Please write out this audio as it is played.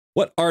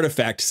What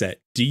artifact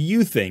set do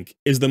you think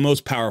is the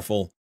most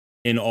powerful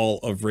in all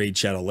of Raid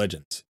Shadow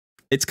Legends?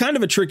 It's kind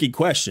of a tricky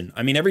question.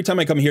 I mean, every time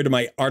I come here to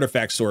my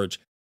artifact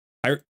storage,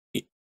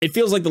 it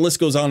feels like the list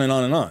goes on and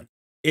on and on.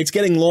 It's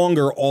getting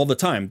longer all the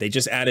time. They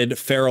just added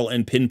Feral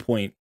and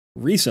Pinpoint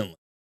recently.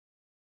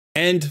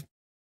 And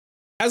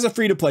as a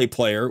free-to-play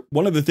player,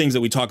 one of the things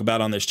that we talk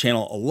about on this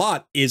channel a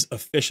lot is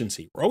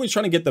efficiency. We're always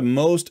trying to get the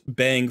most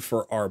bang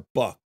for our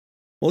buck.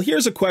 Well,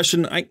 here's a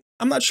question.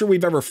 I'm not sure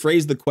we've ever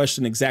phrased the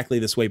question exactly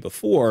this way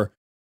before,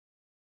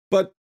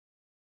 but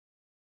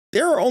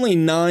there are only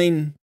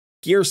 9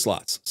 gear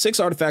slots, 6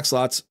 artifact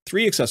slots,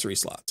 3 accessory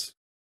slots.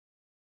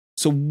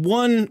 So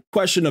one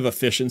question of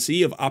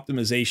efficiency, of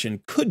optimization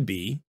could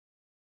be,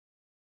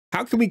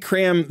 how can we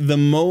cram the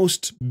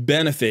most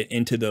benefit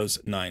into those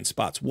 9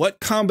 spots? What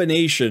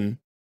combination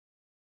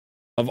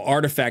of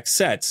artifact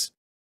sets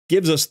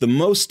gives us the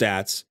most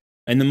stats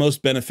and the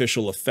most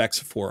beneficial effects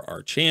for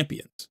our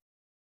champions?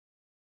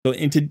 So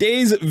in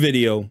today's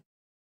video,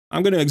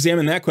 I'm going to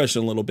examine that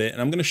question a little bit,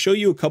 and I'm going to show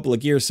you a couple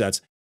of gear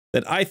sets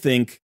that I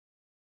think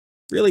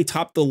really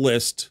top the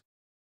list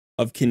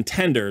of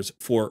contenders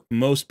for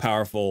most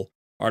powerful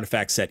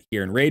artifact set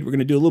here in Raid. We're going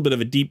to do a little bit of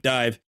a deep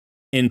dive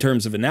in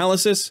terms of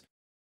analysis.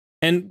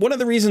 And one of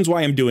the reasons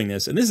why I'm doing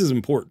this, and this is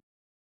important,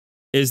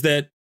 is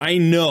that I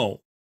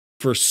know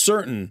for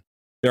certain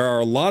there are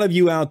a lot of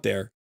you out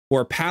there who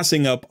are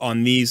passing up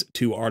on these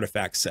 2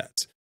 artifact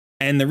sets.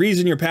 And the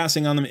reason you're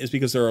passing on them is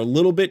because they're a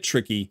little bit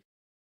tricky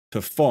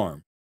to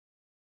farm.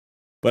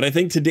 But I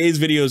think today's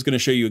video is going to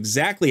show you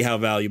exactly how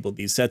valuable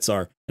these sets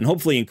are and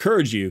hopefully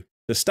encourage you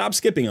to stop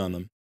skipping on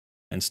them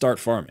and start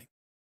farming.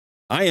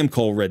 I am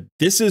Cole Red.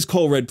 This is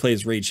Cole Red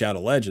Plays Raid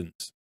Shadow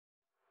Legends.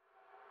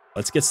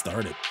 Let's get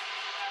started.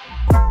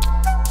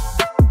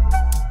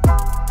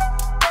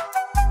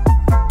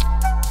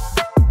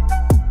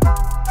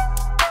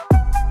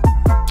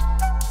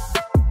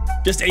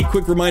 Just a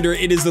quick reminder,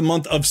 it is the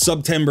month of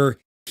September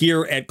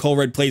here at Cole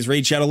Red Plays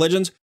Raid Shadow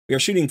Legends. We are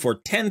shooting for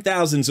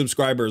 10,000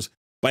 subscribers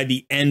by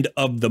the end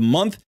of the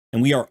month,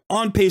 and we are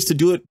on pace to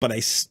do it, but I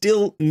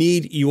still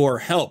need your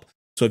help.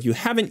 So if you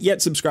haven't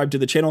yet subscribed to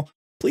the channel,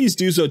 please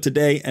do so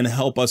today and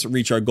help us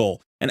reach our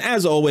goal. And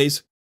as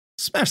always,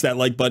 smash that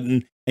like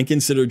button and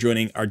consider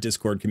joining our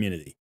Discord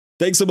community.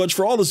 Thanks so much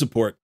for all the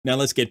support. Now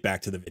let's get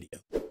back to the video.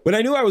 When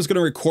I knew I was going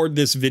to record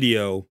this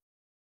video,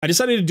 I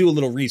decided to do a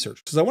little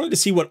research because I wanted to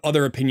see what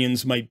other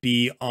opinions might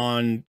be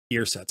on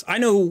gear sets. I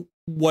know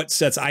what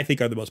sets I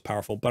think are the most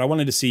powerful, but I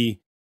wanted to see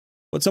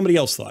what somebody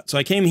else thought. So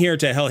I came here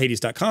to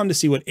hellhades.com to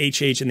see what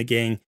HH and the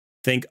gang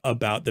think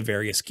about the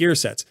various gear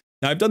sets.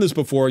 Now I've done this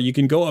before. You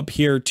can go up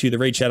here to the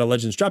Raid Shadow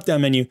Legends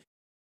drop-down menu.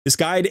 This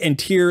guide and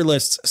tier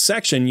lists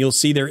section, you'll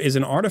see there is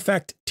an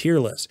artifact tier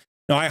list.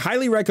 Now I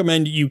highly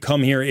recommend you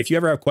come here if you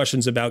ever have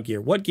questions about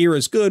gear. What gear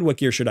is good? What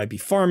gear should I be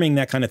farming?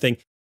 That kind of thing.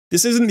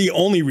 This isn't the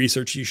only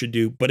research you should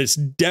do, but it's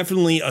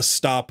definitely a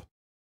stop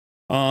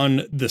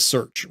on the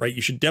search, right?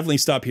 You should definitely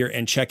stop here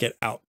and check it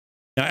out.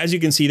 Now, as you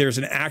can see, there's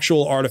an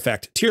actual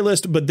artifact tier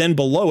list, but then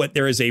below it,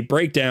 there is a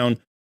breakdown,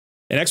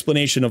 an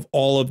explanation of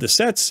all of the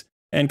sets,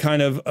 and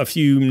kind of a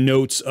few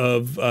notes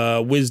of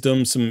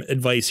wisdom, some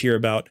advice here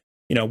about,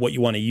 what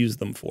you want to use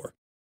them for.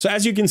 So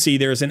as you can see,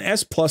 there's an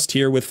S+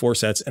 tier with 4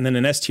 sets, and then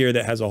an S tier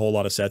that has a whole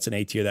lot of sets, an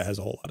A tier that has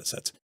a whole lot of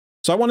sets.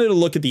 So I wanted to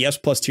look at the S+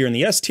 tier and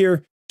the S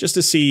tier just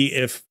to see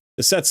if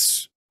the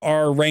sets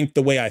are ranked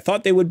the way I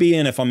thought they would be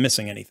and if I'm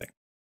missing anything.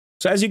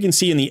 So as you can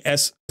see in the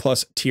S+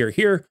 tier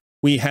here,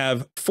 we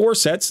have 4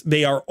 sets.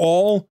 They are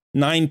all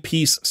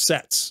 9-piece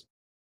sets,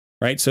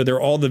 right? So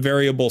they're all the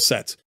variable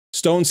sets: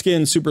 Stone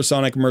Skin,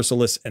 Supersonic,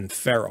 Merciless, and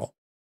Feral.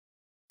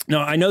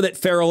 Now, I know that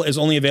Feral is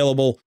only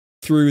available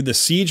through the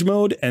Siege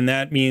mode, and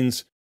that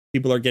means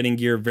people are getting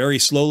gear very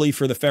slowly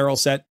for the Feral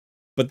set,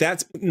 but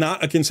that's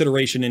not a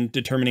consideration in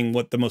determining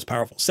what the most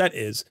powerful set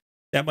is.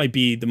 That might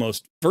be the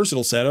most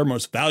versatile set or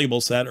most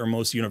valuable set or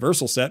most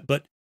universal set,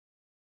 but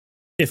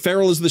if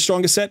Feral is the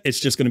strongest set, it's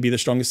just going to be the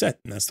strongest set,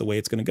 and that's the way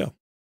it's going to go.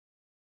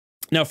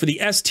 Now, for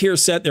the S tier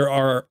set, there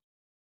are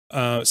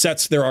a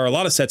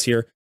lot of sets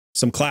here,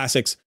 some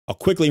classics. I'll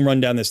quickly run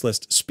down this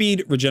list: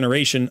 Speed,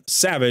 Regeneration,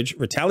 Savage,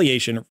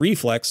 Retaliation,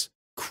 Reflex,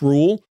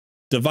 Cruel,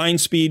 Divine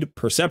Speed,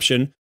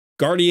 Perception,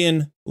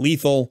 Guardian,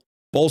 Lethal,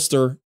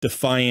 Bolster,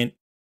 Defiant,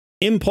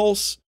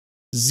 Impulse,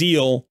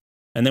 Zeal,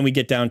 and then we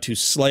get down to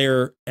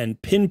Slayer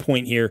and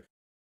Pinpoint here.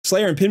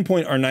 Slayer and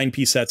Pinpoint are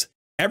 9-piece sets.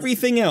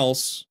 Everything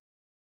else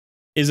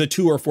is a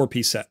 2- or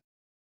 4-piece set.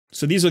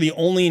 So these are the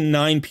only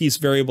 9-piece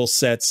variable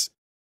sets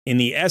in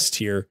the S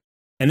tier.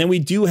 And then we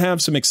do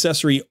have some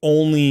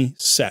accessory-only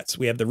sets.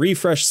 We have the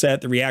Refresh set,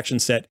 the Reaction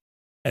set,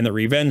 and the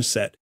Revenge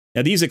set.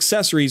 Now, these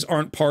accessories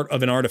aren't part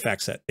of an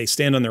artifact set. They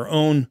stand on their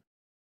own,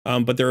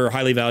 but they're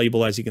highly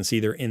valuable. As you can see,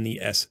 they're in the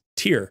S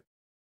tier.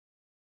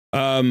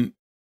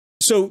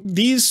 So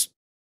these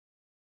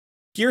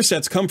gear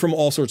sets come from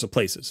all sorts of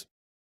places.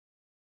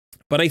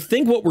 But I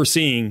think what we're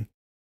seeing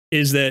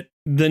is that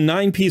the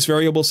 9-piece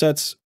variable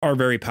sets are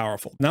very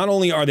powerful. Not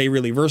only are they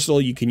really versatile,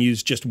 you can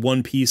use just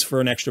 1 piece for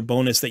an extra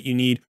bonus that you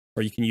need,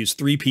 or you can use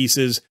 3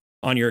 pieces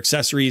on your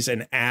accessories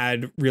and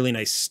add really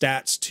nice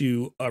stats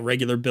to a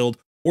regular build,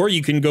 or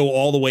you can go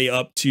all the way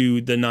up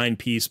to the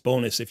 9-piece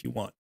bonus if you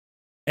want.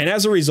 And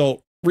as a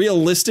result,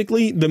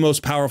 realistically, the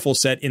most powerful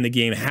set in the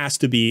game has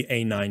to be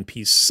a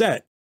 9-piece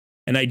set.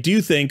 And I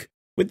do think,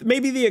 with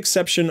maybe the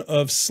exception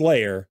of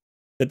Slayer,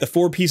 that the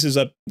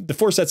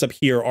 4 sets up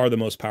here are the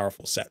most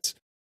powerful sets.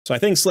 So I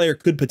think Slayer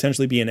could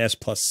potentially be an S+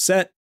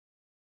 set,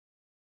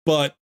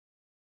 but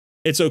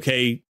it's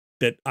okay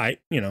that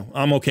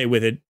I'm okay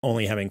with it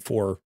only having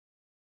 4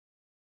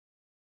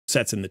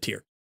 sets in the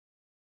tier.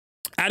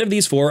 Out of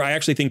these 4, I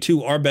actually think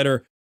 2 are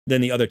better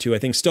than the other 2. I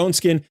think Stone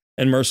Skin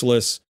and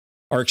Merciless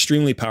are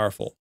extremely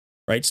powerful,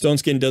 right? Stone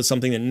Skin does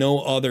something that no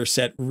other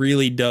set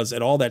really does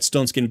at all. That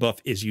Stone Skin buff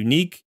is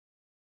unique,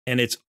 and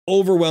it's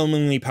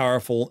overwhelmingly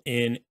powerful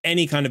in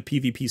any kind of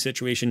PvP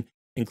situation,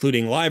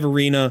 including live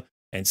arena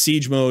and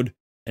siege mode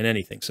and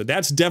anything. So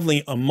that's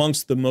definitely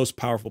amongst the most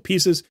powerful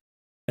pieces.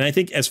 And I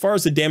think as far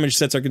as the damage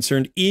sets are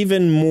concerned,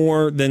 even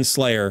more than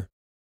Slayer,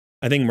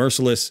 I think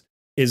Merciless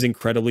is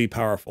incredibly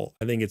powerful.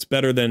 I think it's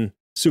better than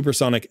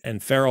Supersonic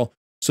and Feral.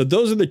 So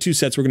those are the 2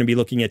 sets we're going to be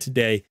looking at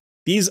today.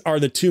 These are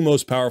the 2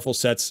 most powerful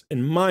sets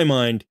in my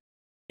mind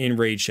in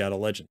Raid Shadow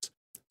Legends.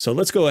 So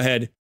let's go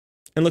ahead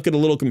and look at a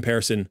little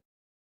comparison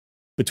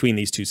between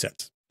these 2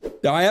 sets.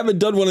 Now, I haven't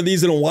done one of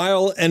these in a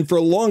while, and for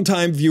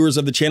long-time viewers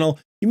of the channel,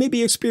 you may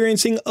be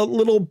experiencing a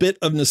little bit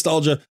of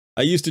nostalgia.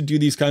 I used to do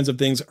these kinds of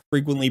things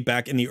frequently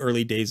back in the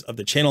early days of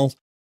the channel.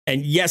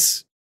 And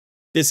yes,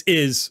 this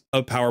is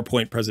a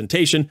PowerPoint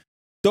presentation.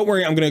 Don't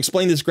worry, I'm going to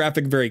explain this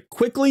graphic very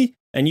quickly,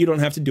 and you don't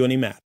have to do any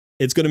math.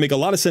 It's going to make a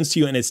lot of sense to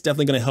you, and it's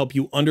definitely going to help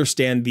you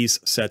understand these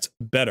sets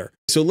better.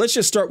 So let's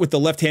just start with the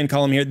left-hand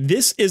column here.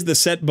 This is the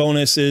set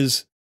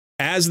bonuses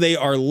as they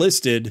are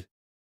listed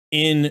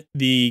in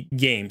the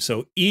game.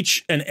 So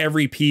each and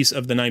every piece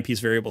of the 9-piece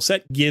variable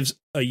set gives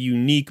a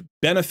unique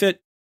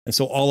benefit, and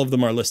so all of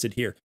them are listed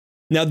here.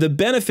 Now, the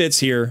benefits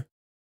here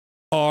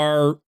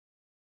are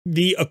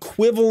the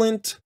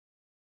equivalent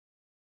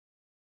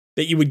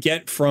that you would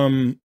get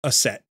from a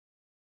set.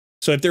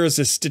 So if there is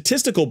a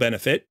statistical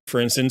benefit, for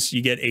instance,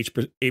 you get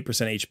 8%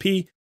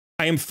 HP,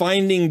 I am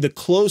finding the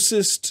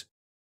closest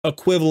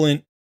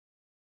equivalent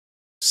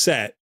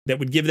set that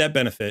would give that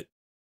benefit,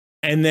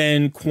 and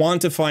then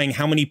quantifying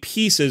how many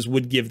pieces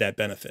would give that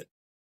benefit.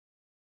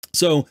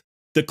 So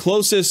the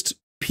closest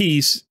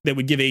piece that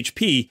would give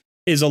HP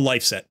is a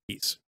life set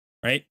piece,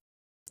 right?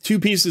 2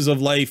 pieces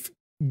of life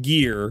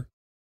gear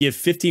give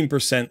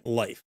 15%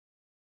 life,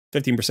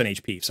 15%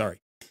 HP, sorry.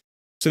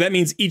 So that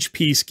means each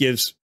piece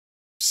gives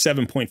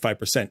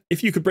 7.5%.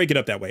 If you could break it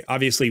up that way,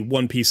 obviously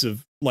 1 piece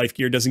of life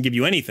gear doesn't give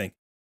you anything.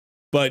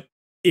 But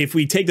if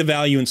we take the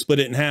value and split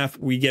it in half,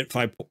 we get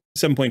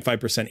 7.5%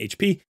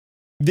 HP.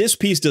 This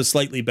piece does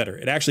slightly better.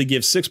 It actually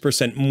gives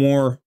 6%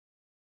 more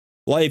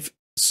life,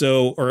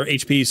 or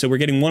HP. So we're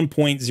getting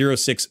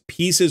 1.06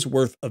 pieces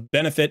worth of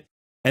benefit.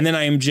 And then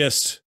I am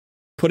just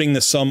putting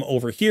the sum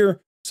over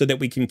here so that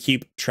we can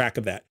keep track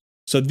of that.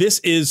 So this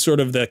is sort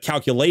of the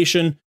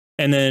calculation,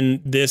 and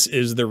then this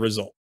is the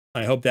result.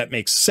 I hope that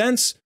makes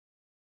sense.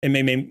 It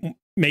may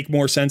make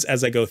more sense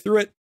as I go through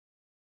it,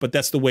 but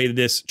that's the way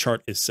this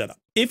chart is set up.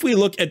 If we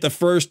look at the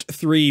first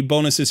 3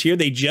 bonuses here,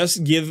 they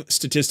just give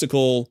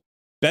statistical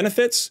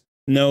benefits,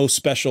 no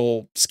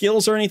special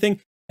skills or anything.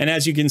 And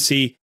as you can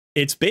see,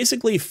 it's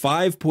basically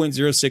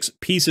 5.06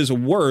 pieces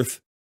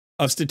worth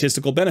of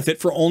statistical benefit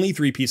for only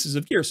 3 pieces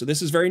of gear. So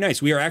this is very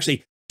nice. We are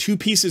actually 2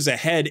 pieces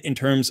ahead in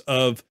terms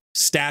of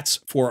stats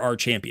for our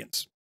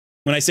champions.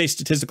 When I say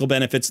statistical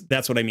benefits,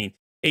 that's what I mean.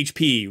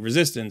 HP,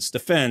 resistance,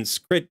 defense,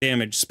 crit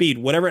damage, speed,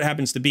 whatever it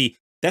happens to be,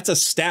 that's a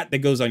stat that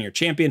goes on your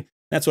champion.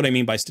 That's what I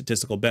mean by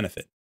statistical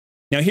benefit.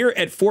 Now here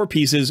at 4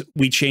 pieces,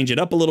 we change it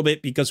up a little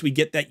bit because we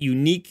get that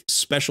unique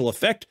special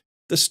effect,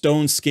 the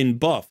Stone Skin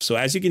buff. So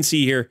as you can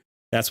see here,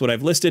 that's what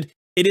I've listed.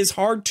 It is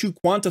hard to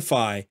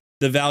quantify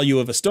the value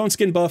of a Stone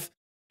Skin buff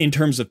in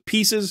terms of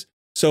pieces,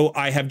 so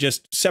I have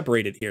just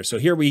separated here. So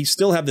here we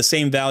still have the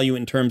same value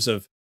in terms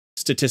of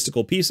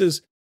statistical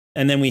pieces,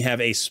 and then we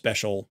have a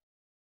special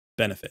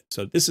benefit.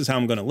 So this is how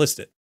I'm going to list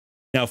it.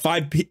 Now,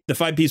 the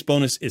 5-piece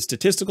bonus is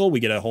statistical.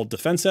 We get a whole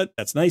defense set.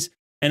 That's nice.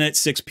 And at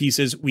 6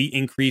 pieces, we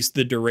increase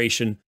the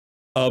duration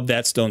of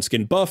that Stone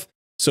Skin buff.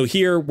 So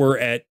here we're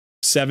at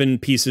 7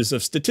 pieces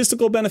of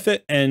statistical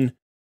benefit and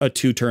a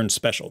 2-turn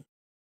special.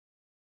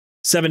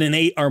 7 and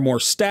 8 are more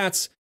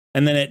stats.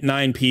 And then at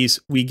 9 piece,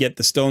 we get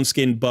the Stone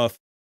Skin buff.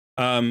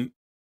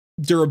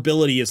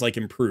 Durability is like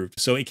improved,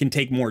 so it can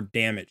take more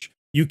damage.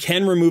 You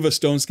can remove a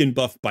Stone Skin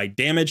buff by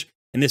damage,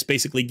 and this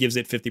basically gives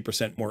it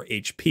 50% more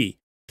HP.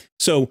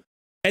 So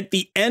at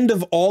the end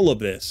of all of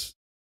this,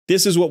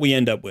 this is what we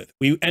end up with.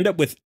 We end up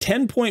with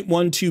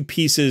 10.12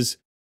 pieces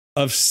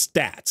of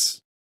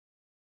stats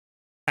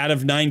out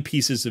of 9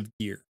 pieces of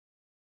gear.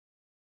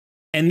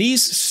 And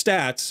these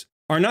stats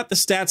are not the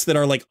stats that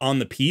are like on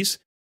the piece.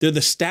 They're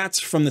the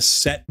stats from the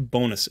set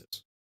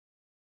bonuses,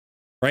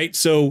 right?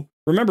 So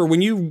remember,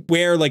 when you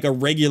wear like a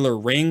regular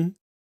ring,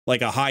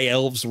 like a High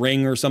Elves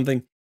ring or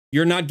something,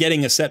 you're not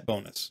getting a set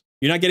bonus.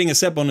 You're not getting a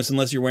set bonus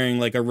unless you're wearing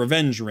like a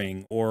revenge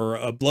ring or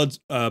a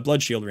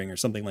blood shield ring or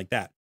something like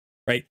that,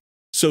 right?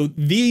 So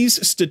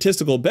these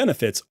statistical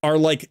benefits are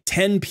like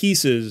 10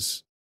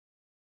 pieces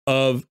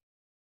of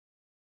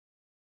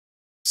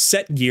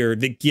set gear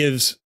that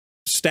gives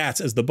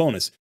stats as the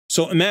bonus.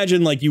 So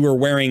imagine like you were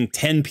wearing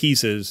 10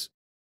 pieces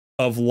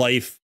of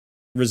life,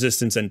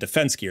 resistance, and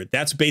defense gear.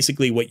 That's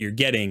basically what you're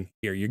getting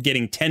here. You're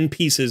getting 10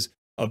 pieces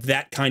of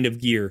that kind of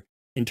gear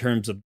in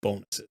terms of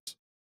bonuses.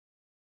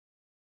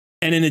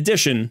 And in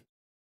addition,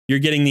 you're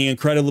getting the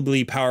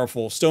incredibly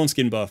powerful Stone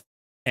Skin buff,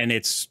 and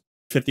it's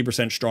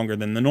 50% stronger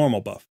than the normal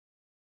buff.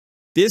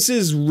 This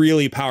is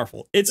really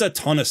powerful. It's a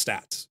ton of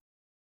stats.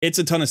 It's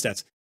a ton of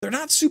stats. They're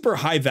not super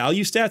high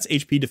value stats,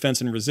 HP,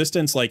 defense, and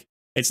resistance. Like,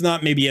 it's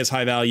not maybe as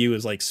high value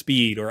as like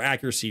speed or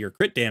accuracy or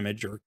crit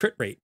damage or crit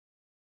rate,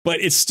 but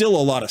it's still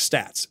a lot of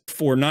stats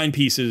for 9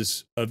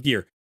 pieces of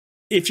gear.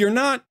 If you're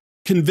not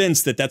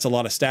convinced that that's a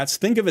lot of stats,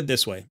 think of it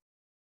this way.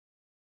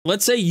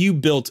 Let's say you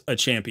built a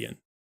champion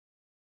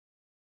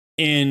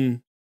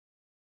in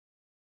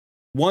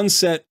one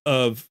set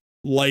of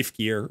life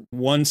gear,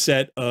 one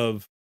set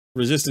of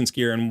resistance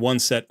gear, and one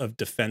set of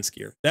defense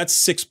gear. That's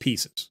 6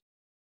 pieces,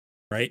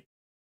 right?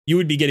 You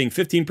would be getting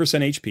 15%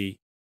 HP,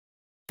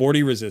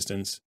 40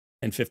 resistance,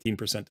 and 15%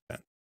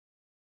 defense,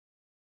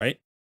 right?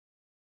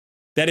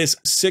 That is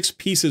 6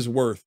 pieces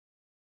worth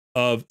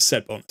of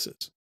set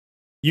bonuses.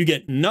 You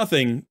get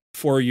nothing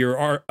for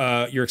your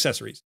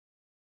accessories.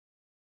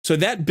 So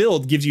that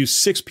build gives you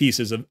 6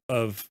 pieces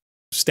of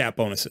stat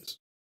bonuses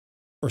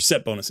or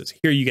set bonuses.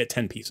 Here you get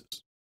 10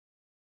 pieces.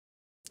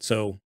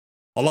 So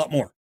a lot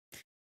more.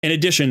 In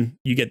addition,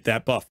 you get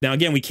that buff. Now,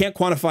 again, we can't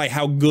quantify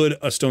how good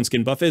a Stone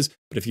Skin buff is,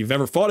 but if you've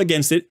ever fought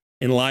against it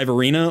in live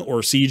arena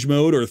or siege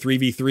mode or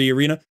 3v3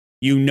 arena,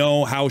 you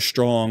know how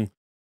strong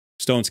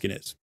Stone Skin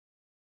is.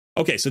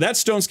 Okay, so that's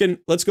Stone Skin.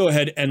 Let's go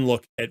ahead and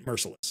look at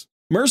Merciless.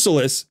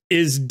 Merciless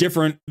is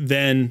different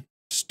than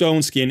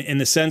Stone Skin in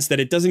the sense that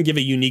it doesn't give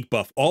a unique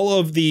buff. All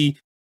of the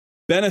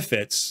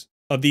benefits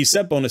of these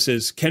set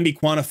bonuses can be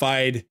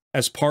quantified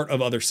as part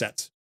of other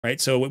sets,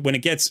 right? So when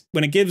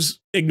it gives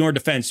Ignore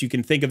Defense, you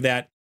can think of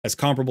that as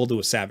comparable to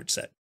a Savage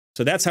set.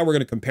 So that's how we're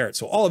going to compare it.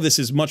 So all of this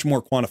is much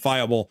more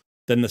quantifiable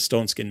than the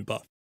Stone Skin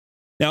buff.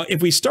 Now,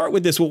 if we start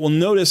with this, what we'll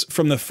notice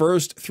from the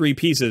first 3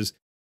 pieces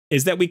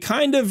is that we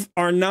kind of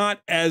are not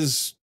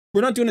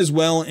doing as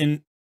well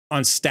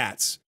on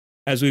stats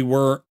as we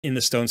were in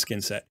the Stone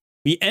Skin set.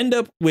 We end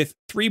up with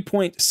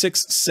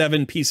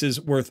 3.67 pieces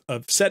worth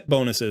of set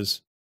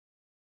bonuses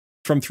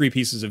from 3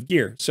 pieces of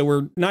gear. So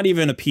we're not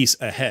even a piece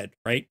ahead,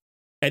 right?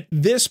 At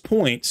this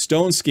point,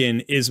 Stone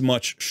Skin is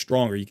much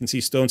stronger. You can see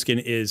Stone Skin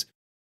is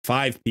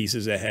 5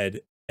 pieces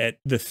ahead at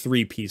the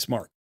 3-piece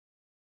mark.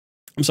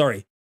 I'm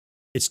sorry,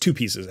 it's 2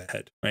 pieces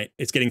ahead, right?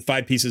 It's getting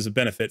 5 pieces of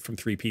benefit from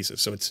 3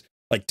 pieces. So it's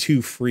like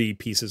 2 free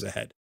pieces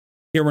ahead.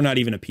 Here, we're not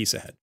even a piece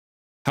ahead.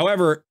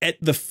 However, at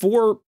the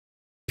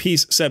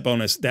 4-piece set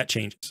bonus, that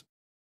changes.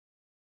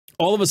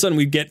 All of a sudden,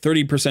 we get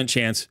 30%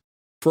 chance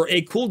for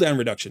a cooldown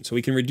reduction. So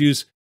we can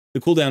reduce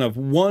the cooldown of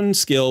 1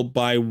 skill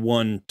by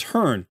 1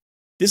 turn.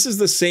 This is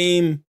the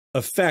same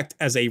effect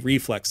as a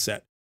reflex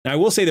set. Now, I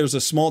will say there's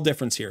a small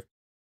difference here.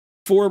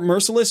 For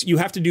Merciless, you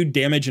have to do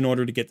damage in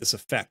order to get this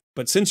effect.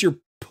 But since you're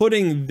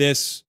putting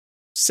this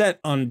set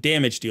on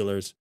damage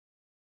dealers,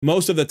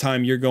 most of the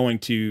time you're going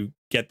to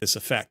get this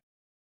effect.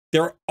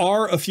 There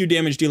are a few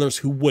damage dealers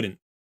who wouldn't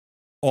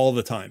all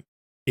the time.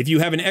 If you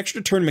have an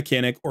extra turn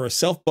mechanic or a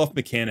self-buff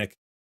mechanic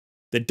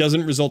that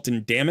doesn't result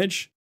in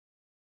damage,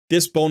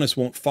 this bonus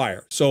won't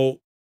fire. So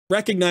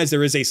recognize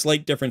there is a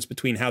slight difference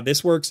between how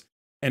this works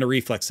and a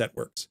reflex set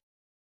works.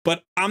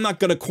 But I'm not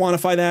going to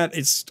quantify that.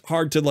 It's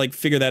hard to like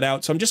figure that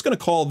out. So I'm just going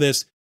to call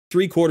this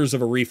 3/4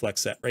 of a reflex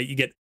set, right? You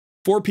get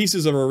 4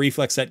 pieces of a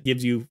reflex set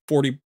gives you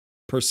 40%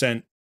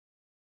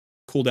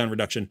 cooldown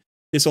reduction.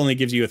 This only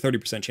gives you a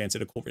 30% chance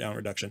at a cooldown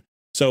reduction.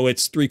 So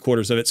it's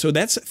 3/4 of it. So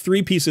that's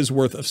 3 pieces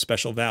worth of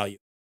special value.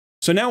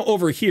 So now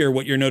over here,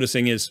 what you're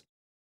noticing is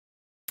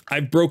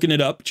I've broken it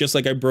up just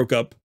like I broke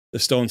up the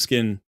Stone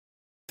Skin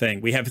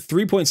thing. We have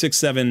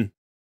 3.67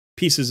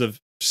 pieces of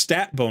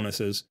stat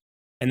bonuses,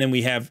 and then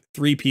we have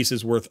 3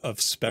 pieces worth of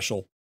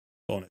special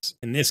bonus.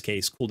 In this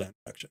case, cooldown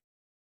reduction.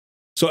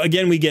 So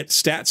again, we get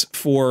stats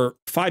for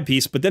 5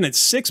 piece, but then at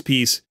 6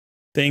 piece,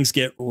 things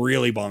get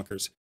really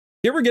bonkers.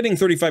 Here we're getting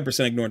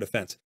 35% Ignore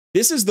Defense.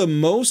 This is the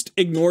most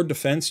ignored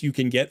defense you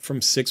can get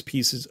from 6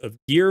 pieces of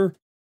gear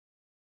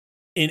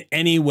in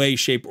any way,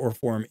 shape, or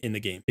form in the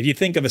game. If you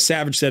think of a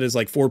Savage set as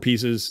like 4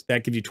 pieces,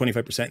 that gives you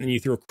 25%, and then you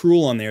throw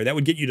Cruel on there, that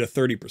would get you to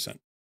 30%.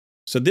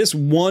 So this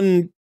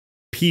 1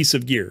 piece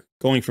of gear,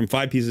 going from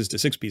 5 pieces to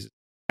 6 pieces,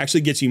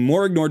 actually gets you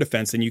more Ignore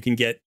Defense than you can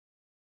get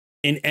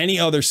in any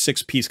other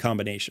 6-piece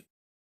combination.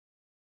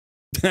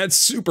 That's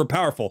super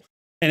powerful.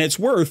 And it's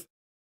worth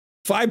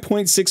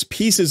 5.6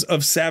 pieces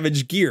of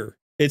Savage gear.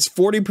 It's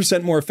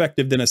 40% more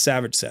effective than a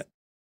Savage set.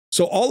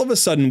 So all of a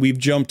sudden, we've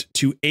jumped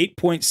to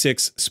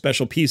 8.6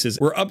 special pieces.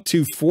 We're up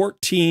to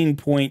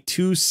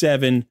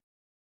 14.27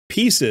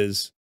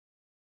 pieces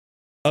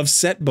of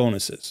set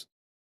bonuses.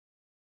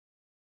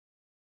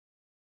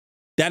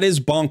 That is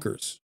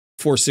bonkers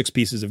for 6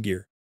 pieces of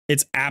gear.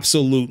 It's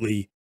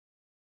absolutely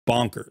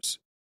bonkers.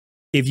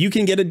 If you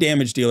can get a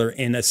damage dealer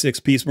in a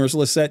 6-piece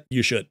Merciless set,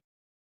 you should.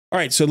 All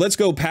right, so let's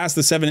go past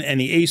the 7 and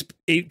the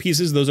 8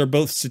 pieces. Those are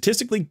both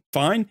statistically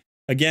fine.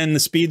 Again, the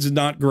speed's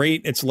not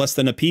great. It's less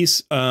than a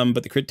piece,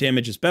 but the crit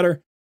damage is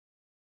better.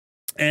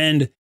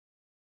 And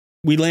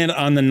we land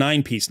on the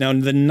 9-piece. Now,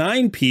 the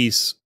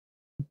 9-piece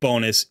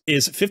bonus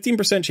is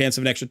 15% chance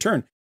of an extra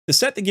turn. The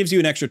set that gives you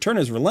an extra turn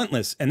is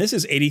Relentless, and this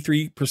is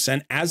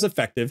 83% as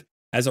effective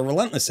as a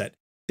Relentless set.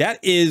 That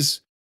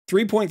is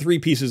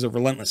 3.3 pieces of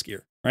Relentless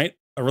gear, right?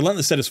 A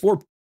Relentless set is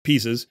 4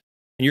 pieces,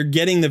 and you're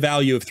getting the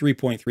value of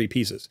 3.3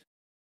 pieces.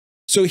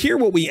 So here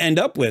what we end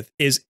up with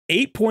is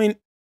 8.8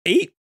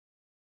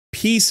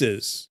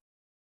 pieces,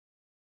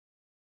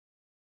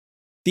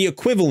 the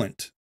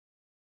equivalent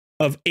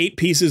of 8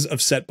 pieces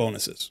of set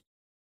bonuses.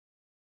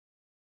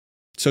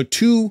 So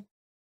 2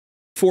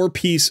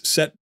 4-piece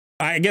set,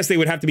 I guess they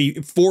would have to be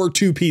 4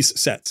 2-piece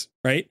sets,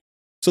 right?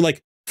 So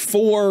like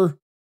 4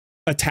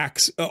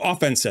 attacks,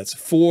 offense sets,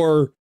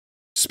 4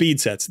 speed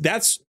sets.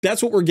 That's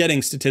what we're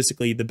getting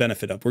statistically the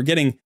benefit of. We're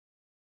getting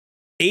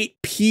 8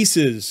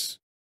 pieces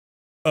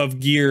of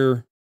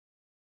gear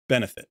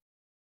benefit.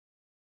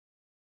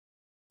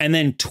 And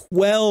then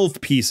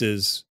 12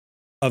 pieces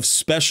of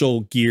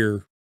special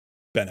gear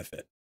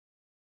benefit.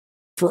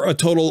 For a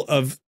total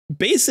of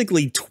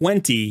basically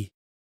 20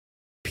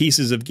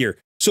 pieces of gear.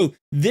 So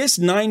this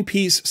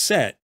 9-piece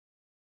set,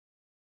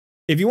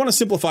 if you want to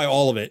simplify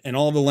all of it and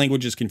all of the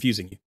language is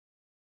confusing you,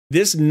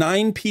 this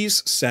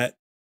 9-piece set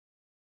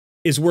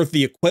is worth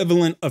the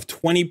equivalent of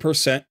 20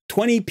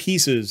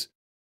 pieces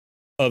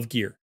of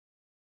gear.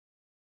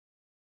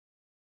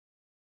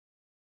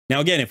 Now,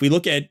 again, if we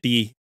look at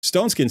the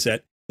Stone Skin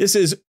set, this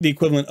is the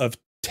equivalent of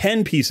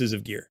 10 pieces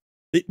of gear.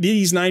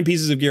 These 9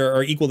 pieces of gear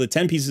are equal to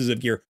 10 pieces of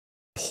gear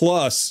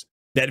plus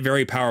that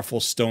very powerful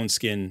Stone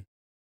Skin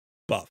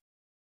buff,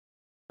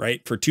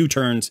 right? For 2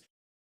 turns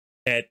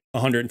at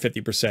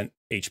 150%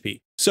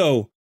 HP.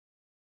 So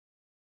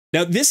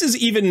now this is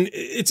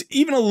it's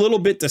even a little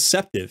bit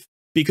deceptive,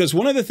 because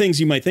one of the things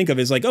you might think of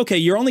is like, okay,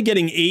 you're only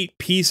getting 8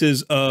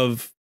 pieces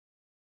of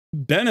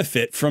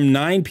benefit from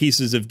 9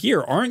 pieces of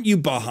gear. Aren't you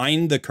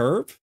behind the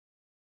curve?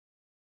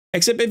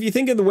 Except if you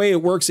think of the way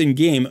it works in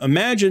game,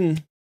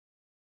 imagine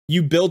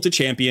you built a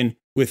champion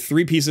with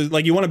 3 pieces,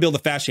 like you want to build a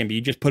fast champion,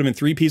 you just put them in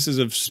 3 pieces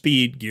of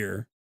speed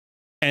gear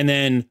and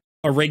then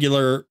a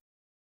regular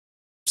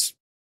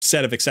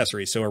set of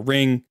accessories. So a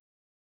ring,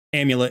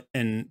 amulet,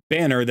 and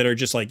banner that are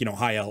just like, you know,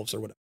 high elves or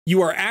whatever.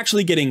 You are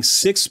actually getting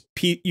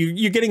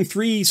you're getting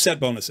 3 set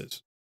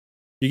bonuses.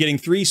 You're getting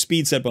 3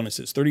 speed set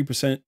bonuses,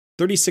 30%,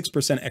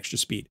 36% extra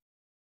speed.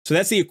 So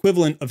that's the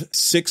equivalent of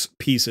 6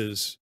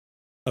 pieces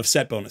of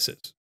set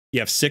bonuses. You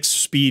have 6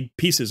 speed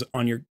pieces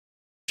on your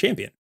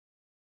champion.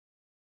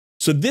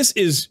 So this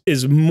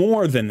is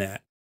more than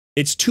that.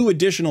 It's 2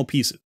 additional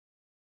pieces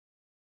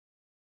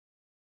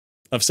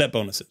of set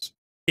bonuses.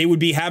 It would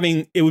be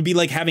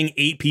like having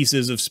 8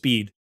 pieces of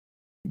speed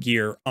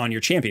gear on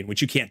your champion,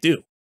 which you can't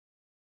do.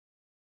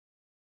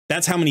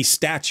 That's how many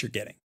stats you're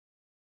getting.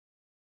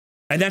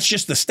 And that's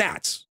just the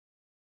stats.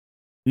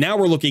 Now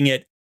we're looking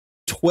at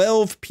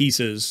 12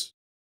 pieces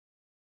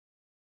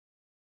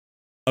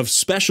of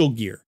special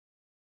gear.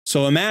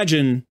 So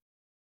imagine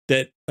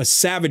that a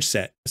Savage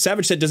set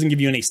doesn't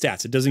give you any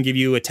stats. It doesn't give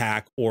you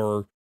attack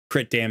or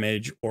crit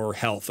damage or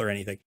health or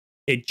anything.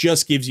 It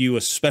just gives you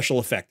a special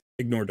effect,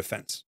 ignore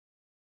defense.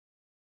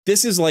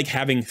 This is like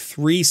having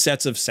 3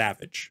 sets of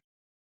Savage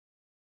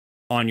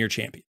on your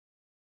champion.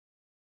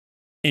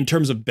 In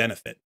terms of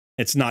benefit,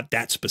 it's not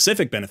that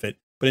specific benefit,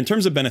 but in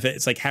terms of benefit,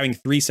 it's like having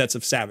 3 sets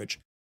of Savage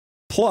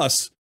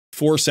plus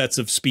 4 sets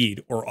of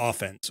speed or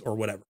offense or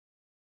whatever.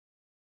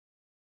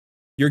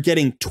 You're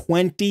getting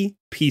 20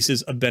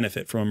 pieces of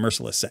benefit from a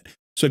Merciless set.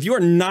 So if you are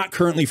not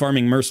currently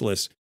farming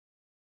Merciless,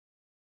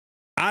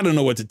 I don't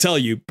know what to tell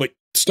you, but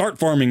start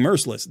farming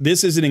Merciless.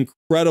 This is an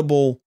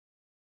incredible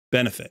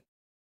benefit.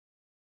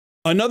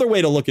 Another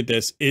way to look at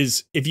this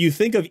is if you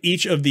think of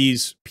each of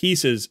these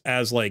pieces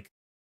as like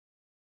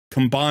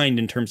combined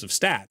in terms of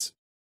stats.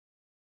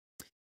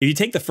 If you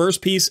take the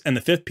first piece and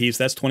the 5th piece,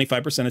 that's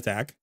 25%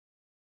 attack.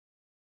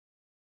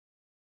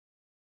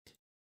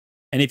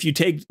 And if you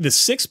take the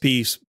 6th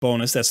piece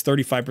bonus, that's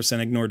 35%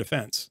 ignore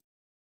defense.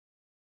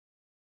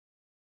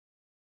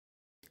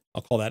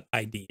 I'll call that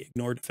ID,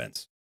 ignore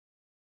defense.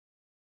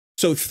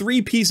 So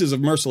 3 pieces of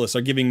Merciless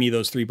are giving me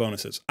those 3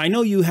 bonuses. I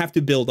know you have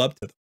to build up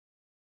to them,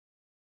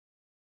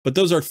 but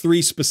those are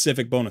 3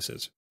 specific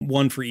bonuses,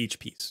 1 for each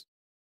piece.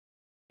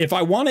 If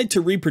I wanted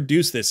to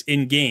reproduce this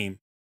in game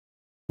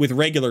with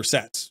regular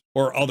sets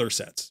or other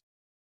sets,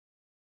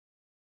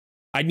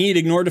 I'd need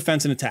ignore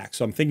defense and attack.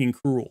 So I'm thinking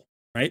cruel,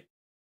 right?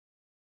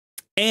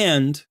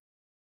 And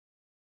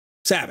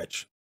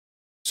Savage.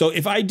 So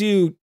if I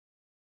do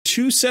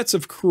 2 sets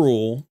of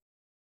cruel,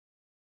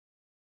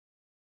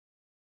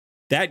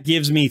 that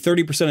gives me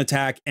 30%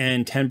 attack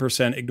and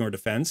 10% ignore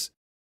defense.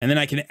 And then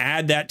I can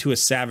add that to a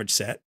Savage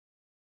set.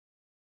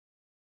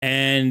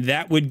 And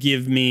that would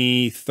give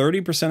me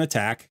 30%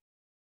 attack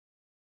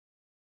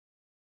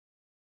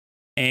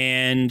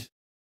and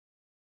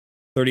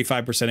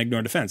 35%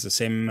 ignore defense, the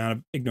same amount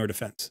of ignore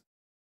defense.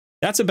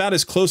 That's about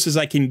as close as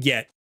I can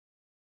get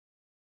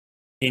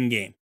in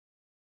game.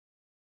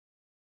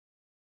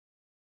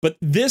 But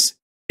this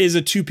is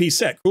a 2-piece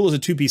set. Cruel is a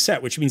 2-piece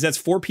set, which means that's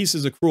 4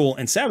 pieces of Cruel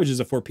and Savage is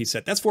a 4-piece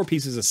set. That's 4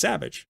 pieces of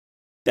Savage.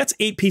 That's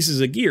 8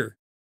 pieces of gear.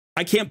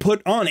 I can't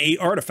put on 8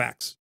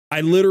 artifacts.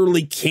 I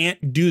literally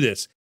can't do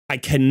this. I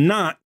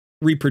cannot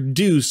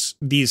reproduce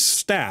these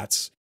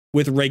stats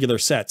with regular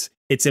sets.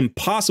 It's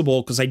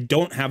impossible because I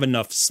don't have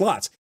enough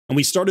slots. And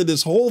we started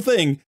this whole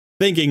thing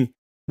thinking,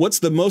 what's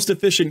the most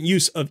efficient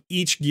use of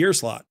each gear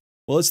slot?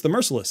 Well, it's the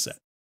Merciless set.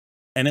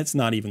 And it's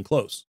not even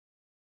close.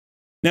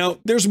 Now,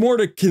 there's more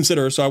to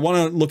consider, so I want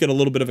to look at a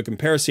little bit of a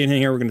comparison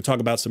here. We're going to talk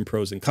about some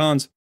pros and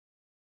cons.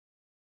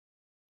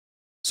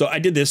 So I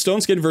did this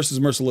Stone Skin versus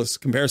Merciless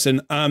comparison.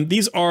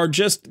 These are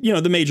just, you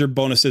know, the major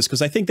bonuses,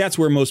 because I think that's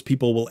where most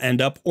people will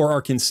end up or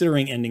are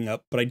considering ending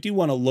up. But I do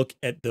want to look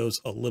at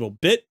those a little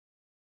bit.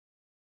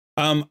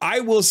 I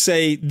will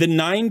say the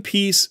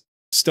 9-piece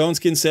Stone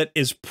Skin set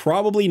is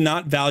probably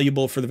not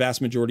valuable for the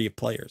vast majority of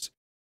players.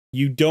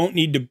 You don't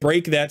need to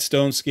break that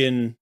Stone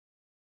Skin.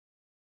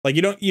 Like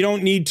you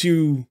don't need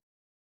to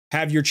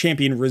have your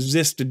champion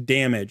resist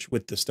damage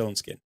with the Stone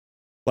Skin.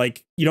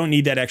 Like you don't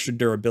need that extra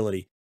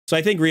durability. So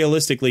I think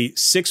realistically,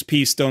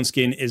 6-piece Stone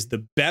Skin is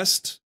the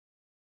best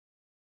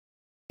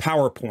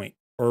PowerPoint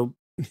or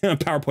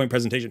PowerPoint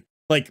presentation.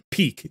 Like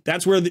peak.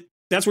 That's where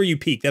you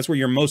peak. That's where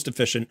you're most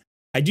efficient.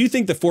 I do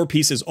think the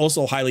 4-piece is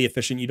also highly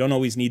efficient. You don't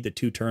always need the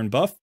 2-turn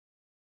buff.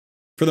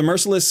 For the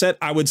Merciless set,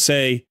 I would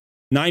say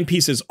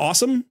 9-piece is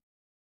awesome.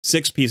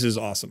 6-piece is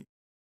awesome.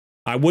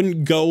 I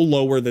wouldn't go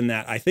lower than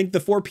that. I think the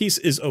 4-piece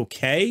is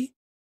okay,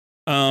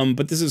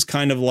 but this is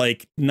kind of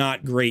like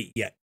not great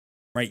yet,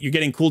 right? You're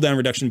getting cooldown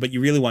reduction, but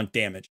you really want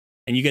damage.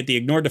 And you get the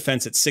ignore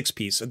defense at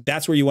 6-piece, so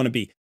that's where you want to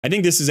be. I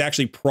think this is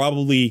actually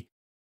probably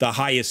the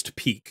highest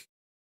peak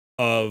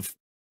of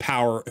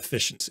power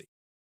efficiency.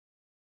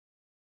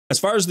 As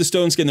far as the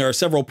Stone Skin, there are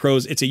several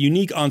pros. It's a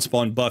unique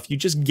on-spawn buff. You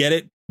just get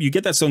it. You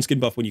get that Stone Skin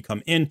buff when you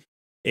come in.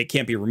 It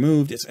can't be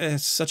removed.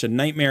 It's such a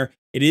nightmare.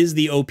 It is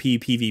the OP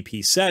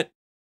PvP set.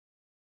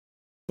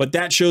 But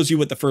that shows you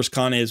what the first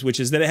con is,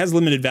 which is that it has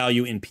limited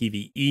value in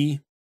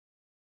PvE.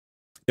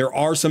 There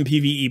are some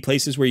PvE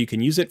places where you can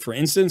use it. For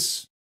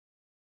instance,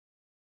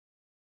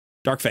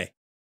 Dark Fae.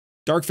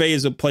 Dark Fae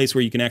is a place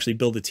where you can actually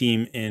build a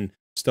team in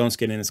Stone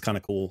Skin, and it's kind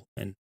of cool.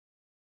 And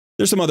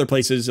there's some other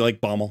places like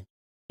Baumel.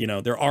 You know,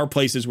 there are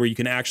places where you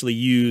can actually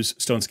use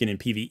Stone Skin in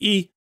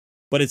PvE,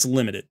 but it's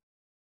limited.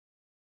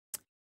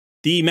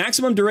 The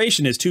maximum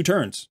duration is 2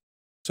 turns.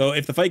 So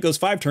if the fight goes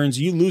 5 turns,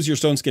 you lose your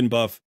Stone Skin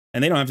buff,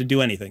 and they don't have to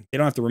do anything. They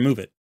don't have to remove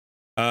it.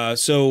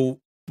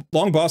 So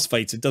long boss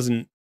fights, it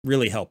doesn't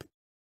really help.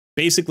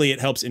 Basically, it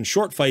helps in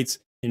short fights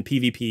in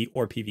PvP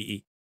or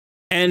PvE.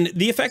 And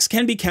the effects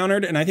can be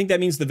countered, and I think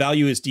that means the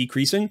value is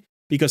decreasing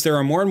because there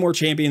are more and more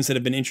champions that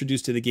have been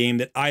introduced to the game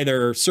that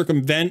either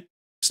circumvent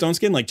Stone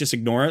Skin, like just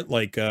ignore it,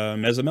 like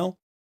Mezimel,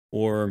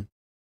 or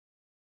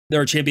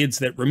there are champions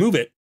that remove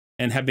it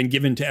and have been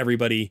given to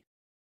everybody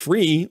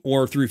free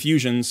or through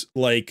fusions,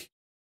 like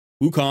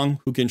Wukong,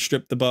 who can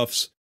strip the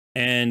buffs,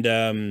 and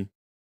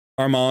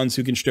Armanz,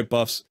 who can strip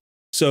buffs.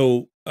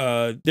 So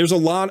there's a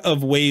lot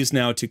of ways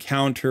now to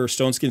counter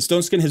Stone Skin.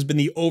 Stone Skin has been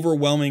the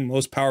overwhelming,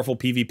 most powerful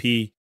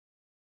PvP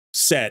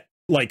set,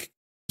 like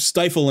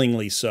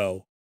stiflingly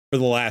so, for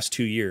the last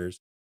 2 years.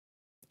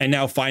 And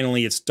now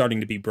finally it's starting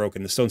to be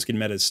broken. The Stone Skin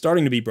meta is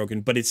starting to be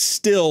broken, but it's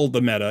still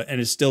the meta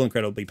and is still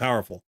incredibly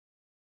powerful.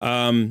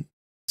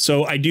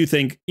 So I do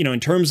think, you know,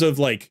 in terms of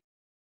like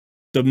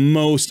the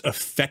most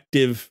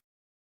effective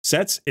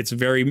sets, it's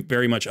very,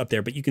 very much up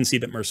there, but you can see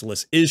that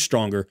Merciless is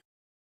stronger.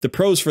 The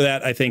pros for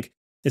that, I think,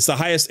 it's the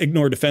highest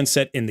ignore defense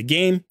set in the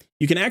game.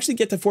 You can actually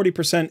get to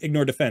 40%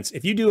 ignore defense.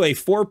 If you do a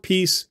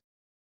 4-piece,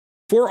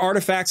 4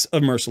 artifacts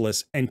of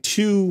Merciless and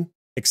 2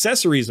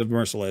 accessories of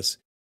Merciless,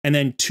 and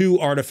then 2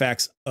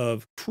 artifacts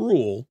of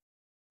Cruel,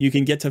 you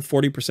can get to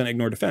 40%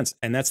 ignore defense.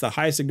 And that's the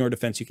highest ignore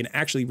defense you can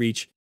actually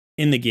reach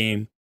in the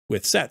game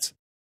with sets.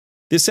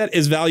 This set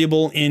is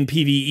valuable in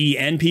PvE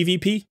and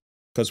PvP,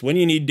 because when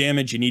you need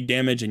damage, and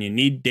you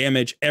need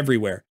damage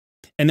everywhere.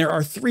 And there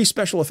are 3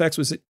 special effects,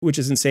 which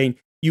is insane.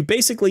 You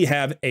basically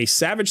have a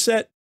Savage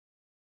set,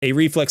 a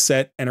Reflex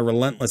set, and a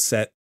Relentless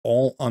set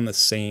all on the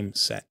same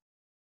set.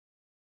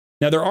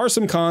 Now, there are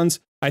some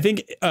cons. I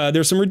think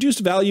there's some reduced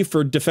value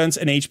for defense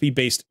and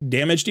HP-based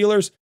damage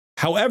dealers.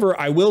 However,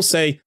 I will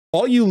say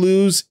all you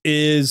lose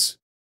is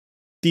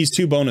these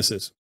 2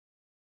 bonuses.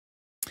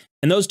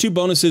 And those 2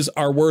 bonuses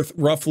are worth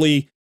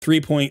roughly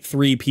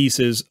 3.3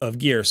 pieces of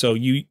gear. So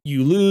you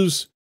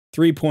lose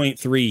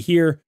 3.3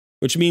 here,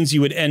 which means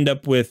you would end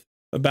up with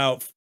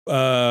about,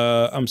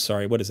 I'm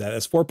sorry, what is that?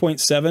 That's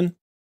 4.7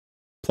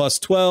 plus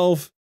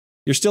 12.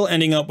 You're still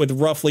ending up with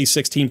roughly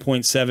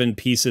 16.7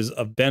 pieces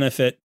of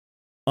benefit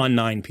on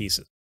 9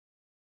 pieces.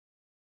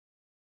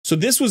 So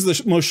this was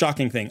the most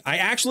shocking thing. I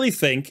actually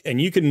think,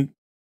 and you can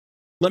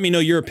let me know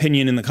your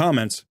opinion in the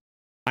comments,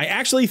 I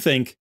actually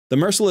think the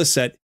Merciless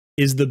set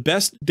is the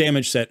best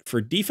damage set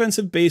for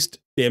defensive-based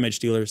damage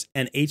dealers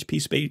and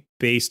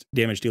HP-based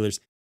damage dealers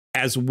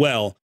as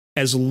well,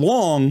 as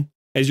long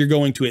as you're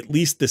going to at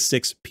least the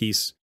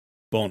 6-piece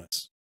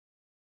bonus.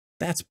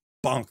 That's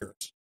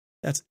bonkers.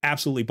 That's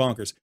absolutely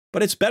bonkers.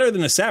 But it's better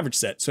than a Savage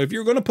set. So if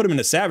you're going to put them in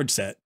a Savage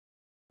set,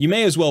 you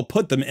may as well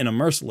put them in a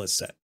Merciless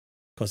set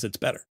because it's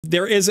better.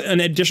 There is an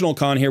additional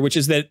con here, which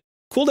is that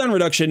cooldown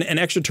reduction and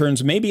extra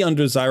turns may be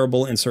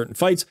undesirable in certain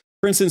fights.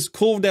 For instance,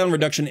 cooldown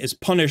reduction is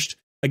punished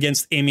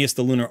against Amius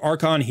the Lunar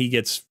Archon. He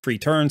gets free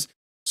turns.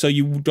 So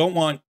you don't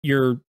want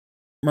your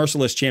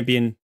Merciless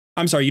champion,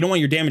 I'm sorry, you don't want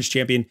your damage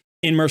champion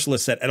in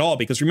Merciless set at all,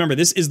 because remember,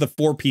 this is the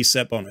 4-piece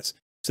set bonus.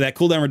 So that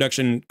cooldown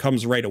reduction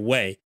comes right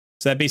away.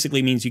 So that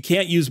basically means you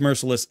can't use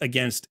Merciless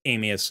against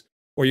Amius,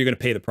 or you're going to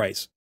pay the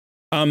price.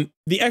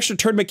 The extra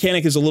turn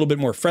mechanic is a little bit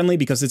more friendly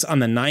because it's on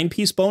the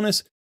 9-piece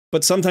bonus,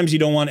 but sometimes you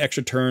don't want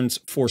extra turns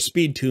for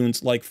speed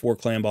tunes like for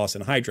Clan Boss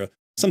and Hydra.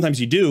 Sometimes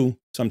you do,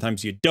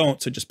 sometimes you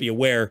don't, so just be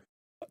aware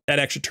that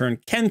extra turn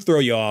can throw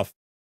you off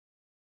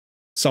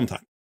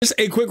sometime. Just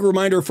a quick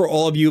reminder for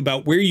all of you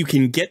about where you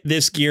can get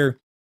this gear.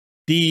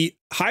 The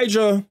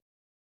Hydra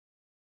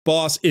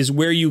boss is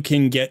where you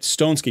can get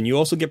Stone Skin. You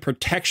also get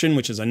Protection,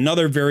 which is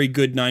another very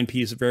good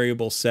 9-piece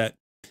variable set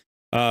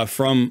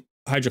from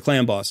Hydra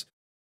Clan Boss.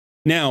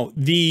 Now,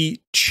 the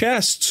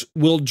chests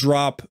will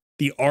drop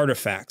the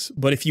artifacts,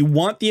 but if you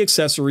want the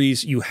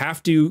accessories, you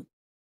have to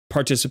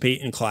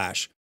participate in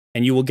Clash,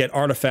 and you will get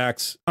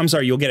artifacts. I'm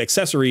sorry, you'll get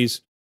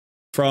accessories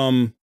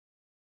from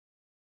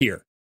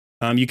here.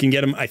 You can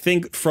get them, I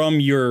think,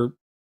 from your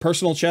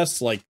personal chests,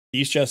 like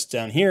these chests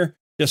down here,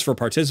 just for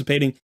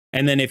participating.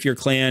 And then if your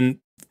clan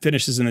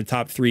finishes in the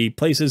top 3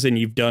 places and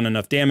you've done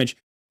enough damage,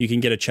 you can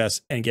get a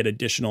chest and get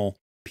additional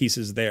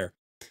pieces there.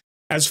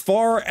 As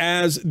far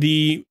as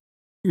the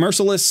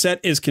Merciless set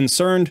is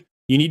concerned,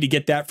 you need to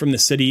get that from the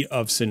city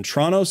of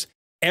Cintranos.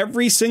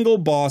 Every single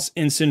boss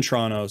in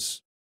Cintranos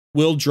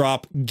will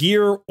drop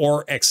gear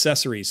or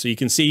accessories. So you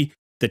can see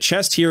the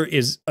chest here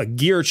is a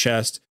gear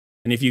chest.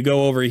 And if you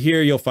go over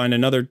here, you'll find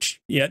another,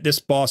 this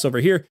boss over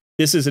here,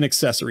 this is an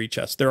accessory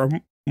chest. There are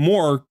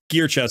more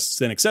gear chests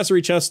than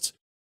accessory chests.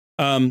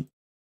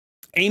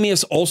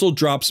 Amius also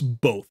drops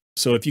both.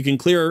 So if you can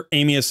clear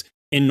Amius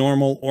in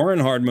normal or in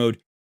hard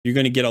mode, you're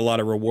going to get a lot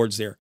of rewards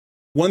there.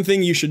 One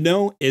thing you should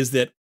know is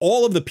that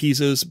all of the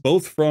pieces,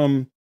 both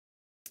from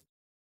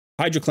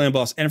Hydra Clan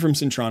Boss and from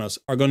Cintranos,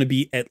 are going to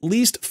be at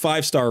least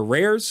 5-star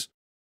rares.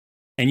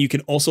 And you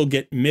can also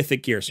get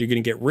mythic gear. So you're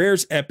going to get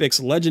rares, epics,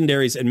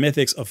 legendaries, and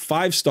mythics of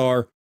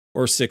 5-star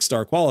or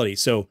 6-star quality.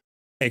 So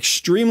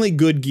extremely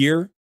good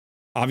gear.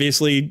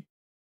 Obviously,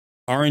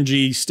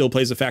 RNG still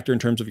plays a factor in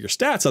terms of your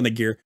stats on the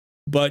gear,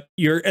 but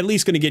you're at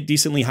least going to get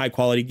decently high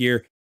quality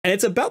gear. And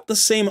it's about the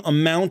same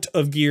amount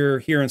of gear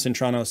here in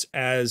Cintranos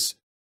as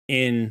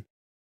in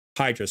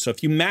Hydra. So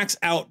if you max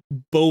out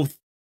both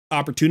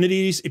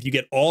opportunities, if you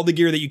get all the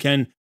gear that you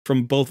can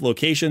from both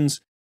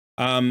locations,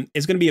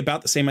 it's going to be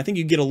about the same. I think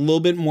you get a little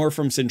bit more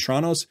from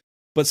Cintranos,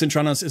 but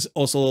Cintranos is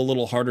also a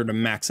little harder to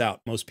max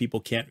out. Most people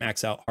can't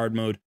max out hard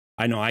mode.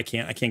 I know I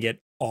can't. I can't get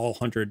all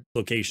 100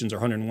 locations or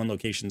 101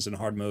 locations in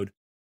hard mode.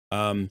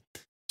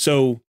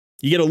 So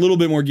you get a little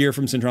bit more gear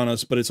from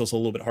Cintranos, but it's also a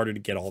little bit harder to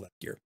get all that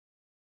gear.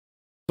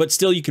 But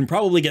still, you can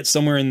probably get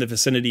somewhere in the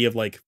vicinity of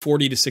like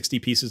 40 to 60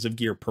 pieces of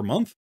gear per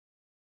month,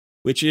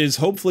 which is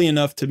hopefully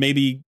enough to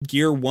maybe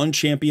gear 1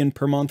 champion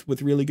per month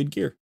with really good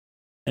gear,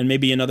 and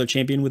maybe another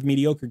champion with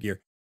mediocre gear.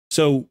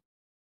 So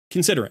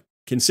consider it.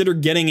 Consider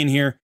getting in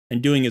here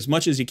and doing as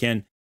much as you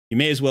can. You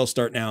may as well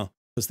start now,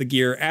 because the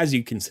gear, as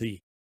you can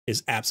see,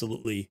 is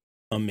absolutely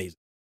amazing.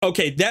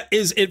 Okay, that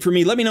is it for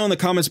me. Let me know in the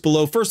comments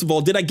below. First of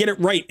all, did I get it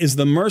right? Is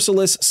the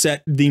Merciless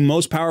set the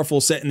most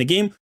powerful set in the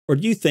game, or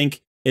do you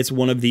think it's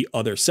one of the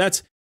other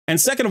sets? And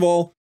second of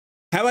all,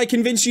 have I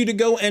convinced you to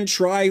go and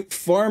try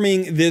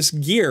farming this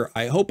gear?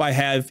 I hope I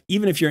have.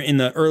 Even if you're in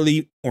the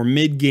early or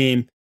mid game,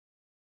 you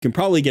can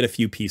probably get a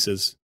few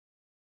pieces.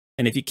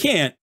 And if you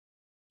can't,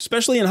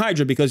 especially in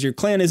Hydra, because your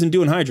clan isn't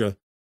doing Hydra,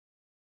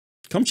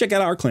 come check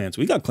out our clans.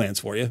 We got clans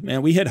for you,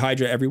 man. We hit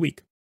Hydra every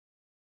week.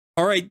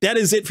 All right, that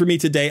is it for me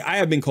today. I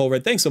have been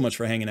Colred. Thanks so much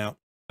for hanging out.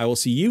 I will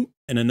see you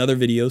in another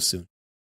video soon.